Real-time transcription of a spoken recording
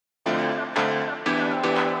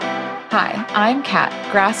Hi, I'm Kat,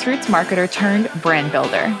 grassroots marketer turned brand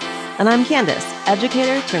builder. And I'm Candace,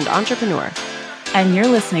 educator turned entrepreneur. And you're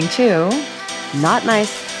listening to Not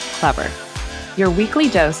Nice, Clever, your weekly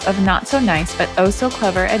dose of not so nice but oh so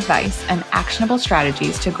clever advice and actionable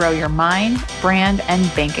strategies to grow your mind, brand,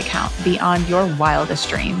 and bank account beyond your wildest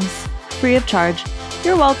dreams. Free of charge.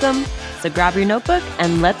 You're welcome. So grab your notebook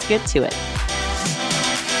and let's get to it.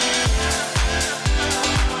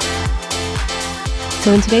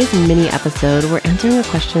 So in today's mini episode, we're answering a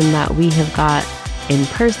question that we have got in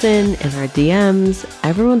person, in our DMs.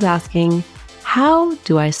 Everyone's asking, how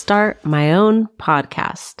do I start my own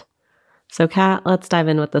podcast? So Kat, let's dive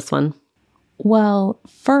in with this one. Well,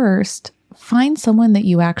 first, find someone that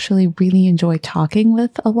you actually really enjoy talking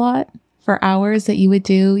with a lot for hours that you would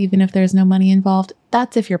do, even if there's no money involved.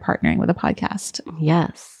 That's if you're partnering with a podcast.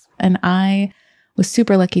 Yes. And I was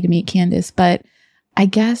super lucky to meet Candace, but I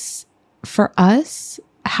guess for us,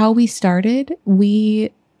 how we started,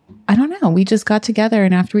 we just got together,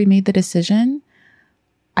 and after we made the decision,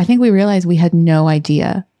 I think we realized we had no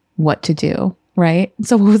idea what to do, right?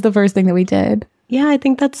 So what was the first thing that we did? Yeah, I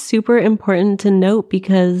think that's super important to note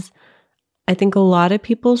because I think a lot of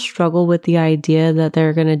people struggle with the idea that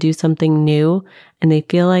they're going to do something new and they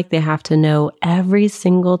feel like they have to know every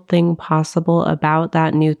single thing possible about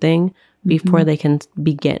that new thing before they can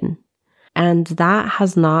begin. And that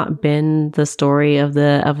has not been the story of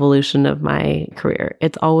the evolution of my career.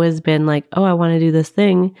 It's always been like, oh, I want to do this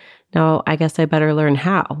thing. Now I guess I better learn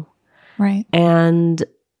how. Right. And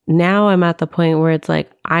now I'm at the point where it's like,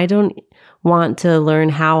 I don't want to learn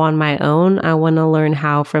how on my own. I want to learn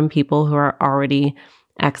how from people who are already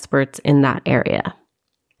experts in that area.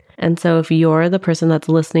 And so if you're the person that's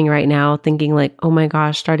listening right now thinking like, oh my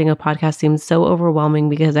gosh, starting a podcast seems so overwhelming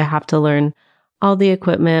because I have to learn all the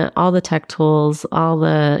equipment, all the tech tools, all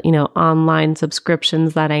the, online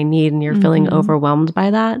subscriptions that I need, and you're feeling overwhelmed by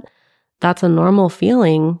that, that's a normal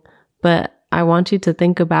feeling. But I want you to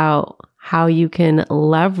think about how you can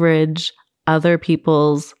leverage other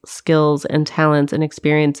people's skills and talents and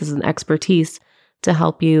experiences and expertise to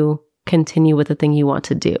help you continue with the thing you want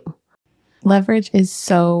to do. Leverage is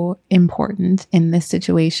so important in this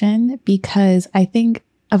situation because I think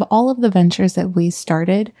of all of the ventures that we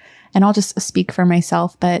started, and I'll just speak for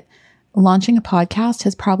myself, but launching a podcast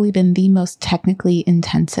has probably been the most technically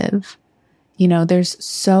intensive. There's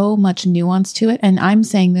so much nuance to it. And I'm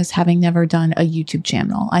saying this having never done a YouTube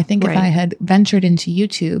channel. I think if I had ventured into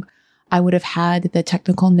YouTube, I would have had the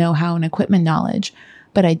technical know-how and equipment knowledge,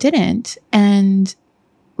 but I didn't. And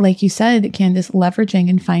like you said, Candace, leveraging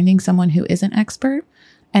and finding someone who is an expert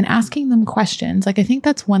and asking them questions. Like, I think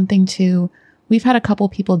that's one thing too. We've had a couple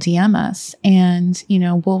people DM us and,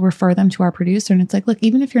 we'll refer them to our producer. And it's like, look,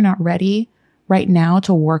 even if you're not ready right now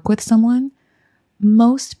to work with someone,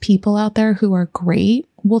 most people out there who are great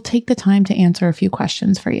will take the time to answer a few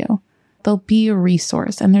questions for you. They'll be a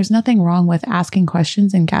resource. And there's nothing wrong with asking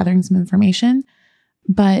questions and gathering some information,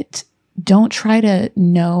 but don't try to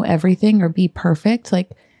know everything or be perfect.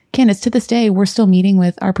 Like Candace, to this day, we're still meeting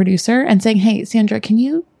with our producer and saying, hey, Sandra, can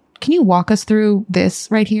you walk us through this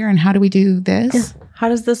right here? And how do we do this? Yeah. How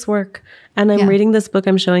does this work? And I'm reading this book.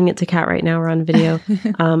 I'm showing it to Kat right now. We're on video.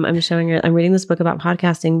 I'm reading this book about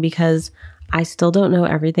podcasting because I still don't know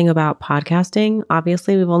everything about podcasting.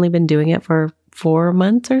 Obviously, we've only been doing it for 4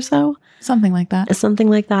 months or so. Something like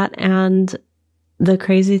that. And the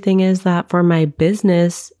crazy thing is that for my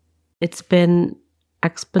business, it's been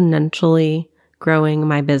exponentially growing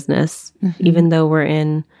my business, even though we're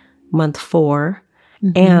in month 4.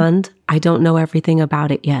 And I don't know everything about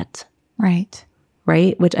it yet. Right.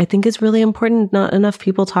 Which I think is really important. Not enough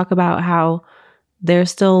people talk about how they're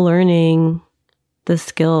still learning the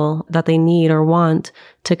skill that they need or want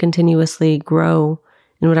to continuously grow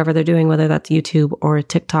in whatever they're doing, whether that's YouTube or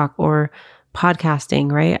TikTok or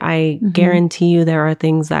podcasting, right? I guarantee you there are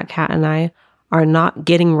things that Kat and I are not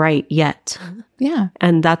getting right yet. Yeah.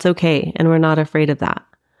 And that's okay. And we're not afraid of that.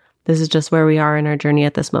 This is just where we are in our journey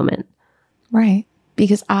at this moment. Right.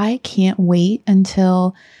 Because I can't wait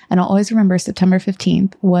until, and I'll always remember September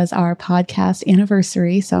 15th was our podcast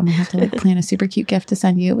anniversary. So I'm going to have to plan a super cute gift to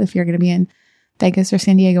send you if you're going to be in Vegas or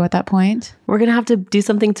San Diego at that point. We're going to have to do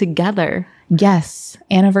something together. Yes.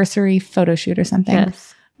 Anniversary photo shoot or something.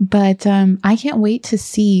 Yes. But I can't wait to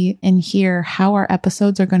see and hear how our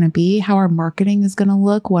episodes are going to be, how our marketing is going to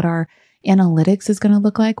look, what our analytics is going to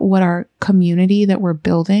look like, what our community that we're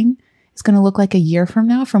building is going to look like a year from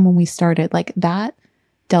now from when we started. Like that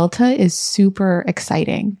delta is super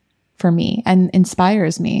exciting for me and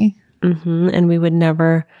inspires me. And we would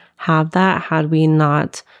never have that had we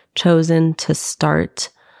not chosen to start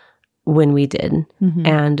when we did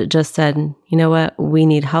and just said, you know what, we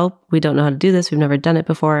need help. We don't know how to do this. We've never done it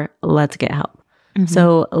before. Let's get help.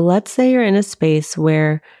 So let's say you're in a space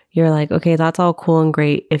where you're like, okay, that's all cool and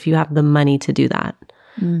great if you have the money to do that.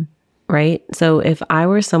 Right? So if I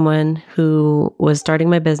were someone who was starting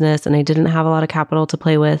my business and I didn't have a lot of capital to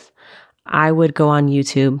play with, I would go on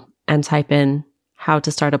YouTube and type in how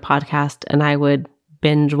to start a podcast, and I would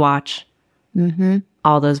binge watch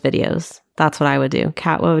all those videos. That's what I would do.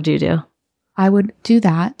 Kat, what would you do? I would do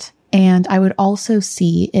that. And I would also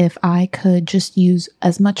see if I could just use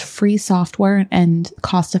as much free software and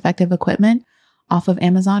cost-effective equipment off of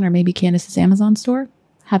Amazon or maybe Candace's Amazon store.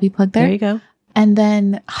 Have you plugged there? There you go. And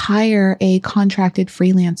then hire a contracted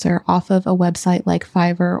freelancer off of a website like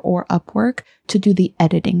Fiverr or Upwork to do the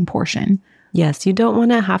editing portion. Yes, you don't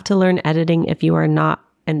want to have to learn editing if you are not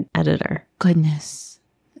an editor. Goodness.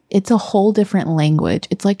 It's a whole different language.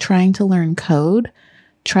 It's like trying to learn code.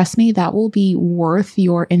 Trust me, that will be worth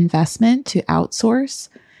your investment to outsource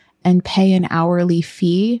and pay an hourly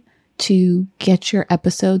fee to get your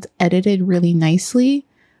episodes edited really nicely.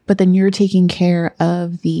 But then you're taking care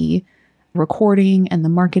of the recording and the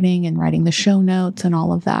marketing and writing the show notes and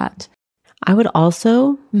all of that. I would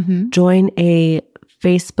also join a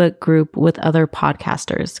Facebook group with other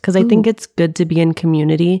podcasters because I think it's good to be in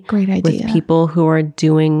community with people who are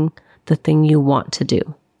doing the thing you want to do.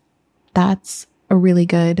 That's a really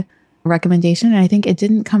good recommendation. And I think it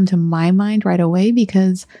didn't come to my mind right away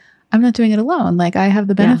because I'm not doing it alone. Like I have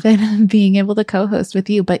the benefit of being able to co-host with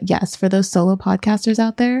you. But yes, for those solo podcasters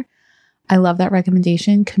out there, I love that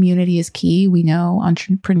recommendation. Community is key. We know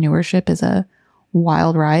entrepreneurship is a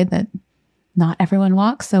wild ride that not everyone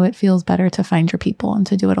walks. So it feels better to find your people and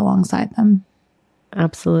to do it alongside them.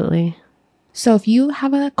 Absolutely. So if you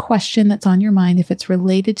have a question that's on your mind, if it's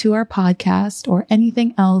related to our podcast or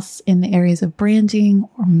anything else in the areas of branding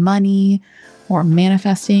or money or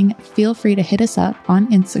manifesting, feel free to hit us up on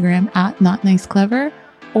Instagram at NotNiceClever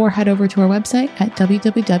or head over to our website at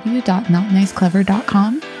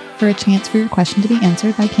www.notniceclever.com for a chance for your question to be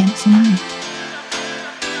answered by Candace and I.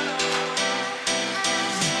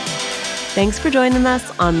 Thanks for joining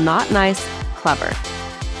us on Not Nice, Clever.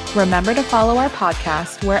 Remember to follow our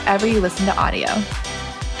podcast wherever you listen to audio.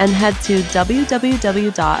 And head to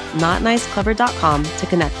www.notniceclever.com to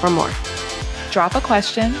connect for more. Drop a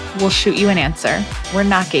question, we'll shoot you an answer. We're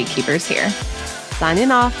not gatekeepers here.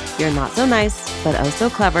 Signing off, you're not so nice, but oh so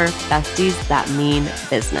clever besties that mean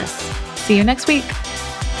business. See you next week.